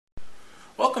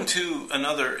Welcome to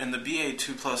another in the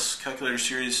BA2 Plus calculator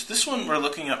series. This one we're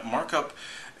looking at markup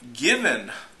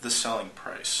given the selling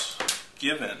price.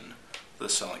 Given the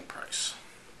selling price.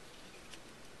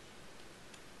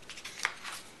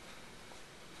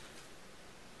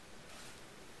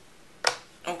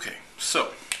 Okay, so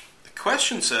the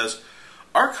question says,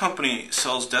 our company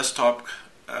sells desktop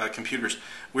computers.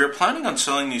 We are planning on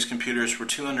selling these computers for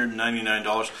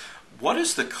 $299. What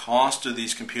is the cost of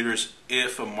these computers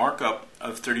if a markup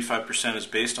of 35% is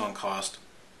based on cost?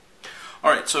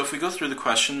 Alright, so if we go through the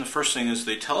question, the first thing is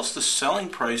they tell us the selling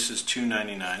price is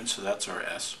 $299, so that's our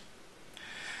S.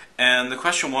 And the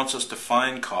question wants us to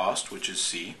find cost, which is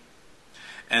C.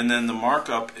 And then the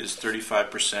markup is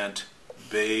 35%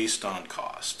 based on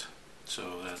cost.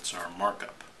 So that's our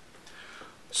markup.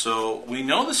 So we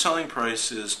know the selling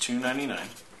price is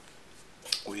 $299.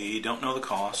 We don't know the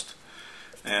cost.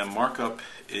 And markup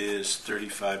is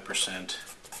 35%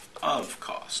 of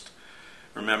cost.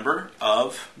 Remember,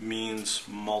 of means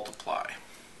multiply.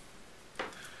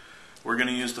 We're going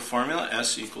to use the formula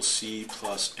S equals C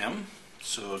plus M.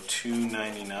 So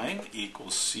 299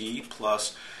 equals C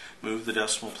plus, move the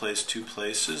decimal place 2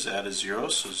 places, add a 0,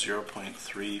 so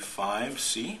 0.35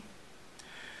 C.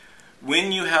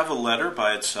 When you have a letter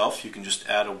by itself, you can just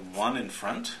add a 1 in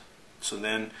front. So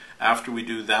then, after we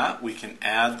do that, we can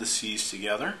add the C's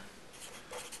together.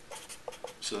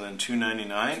 So then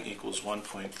 299 equals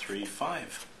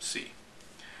 1.35 C.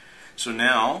 So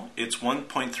now, it's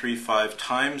 1.35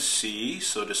 times C.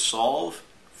 So to solve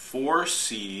for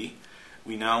C,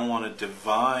 we now want to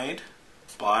divide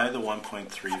by the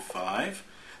 1.35.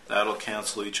 That'll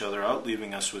cancel each other out,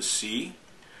 leaving us with C.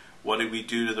 What did we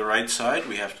do to the right side?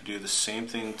 We have to do the same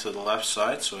thing to the left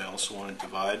side, so I also want to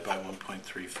divide by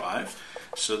 1.35.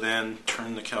 So then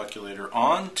turn the calculator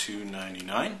on,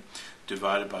 299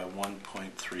 divided by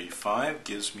 1.35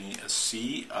 gives me a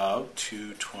C of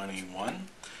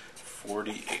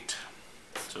 221.48.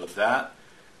 So that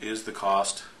is the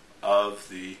cost of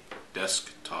the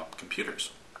desktop computers.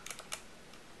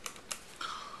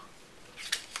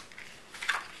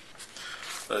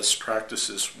 Let's practice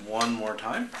this one more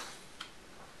time.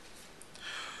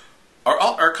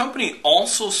 Our company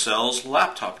also sells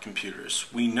laptop computers.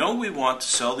 We know we want to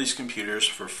sell these computers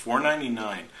for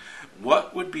 $499.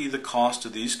 What would be the cost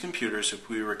of these computers if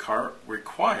we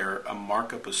require a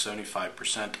markup of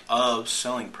 75% of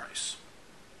selling price?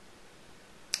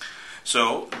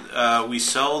 So we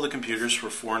sell the computers for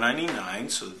 $499,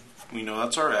 so we know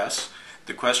that's our S.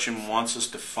 The question wants us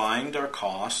to find our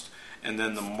cost, and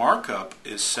then the markup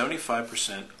is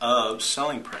 75% of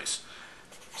selling price.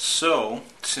 So,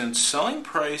 since selling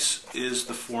price is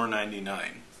the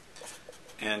 $499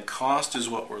 and cost is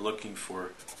what we're looking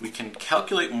for, we can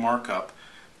calculate markup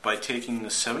by taking the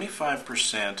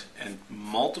 75% and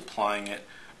multiplying it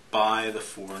by the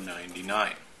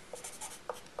 $499.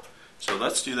 So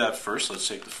let's do that first. Let's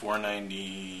take the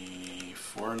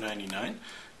 $499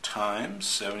 times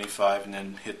 75 and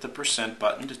then hit the percent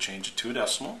button to change it to a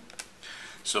decimal.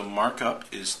 So markup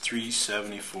is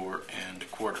 374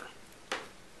 1/4.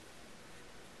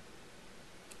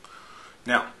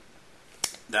 Now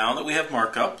that we have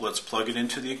markup, let's plug it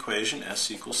into the equation S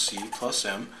equals C plus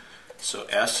M. So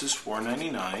S is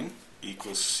 499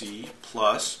 equals C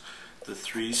plus the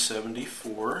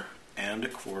 374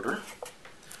 1/4.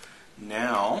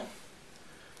 Now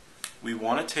we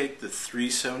want to take the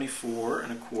 374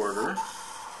 1/4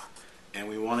 and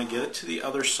we want to get it to the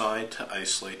other side to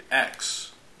isolate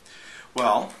X.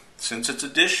 Well, since it's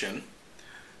addition,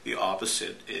 the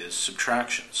opposite is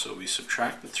subtraction. So we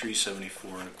subtract the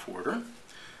 374 1/4.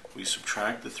 We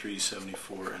subtract the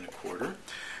 374 1/4.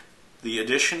 The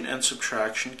addition and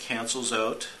subtraction cancels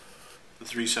out the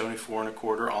 374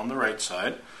 1/4 on the right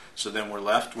side. So then we're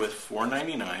left with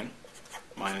 499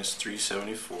 minus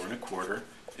 374 1/4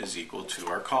 is equal to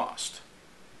our cost.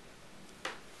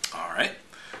 Alright,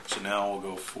 so now we'll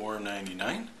go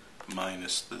 499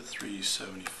 minus the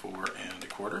 374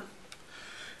 1/4.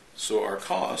 So our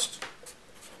cost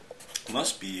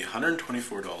must be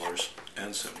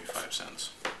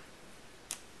 $124.75.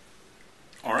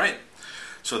 Alright,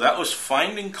 so that was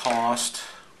finding cost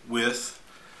with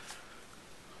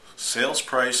sales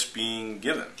price being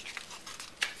given.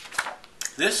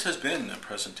 This has been a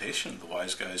presentation of the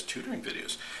Wise Guys tutoring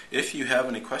videos. If you have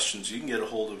any questions, you can get a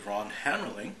hold of Ron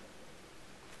Hammerling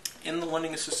in the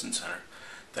Learning Assistance Center.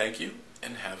 Thank you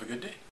and have a good day.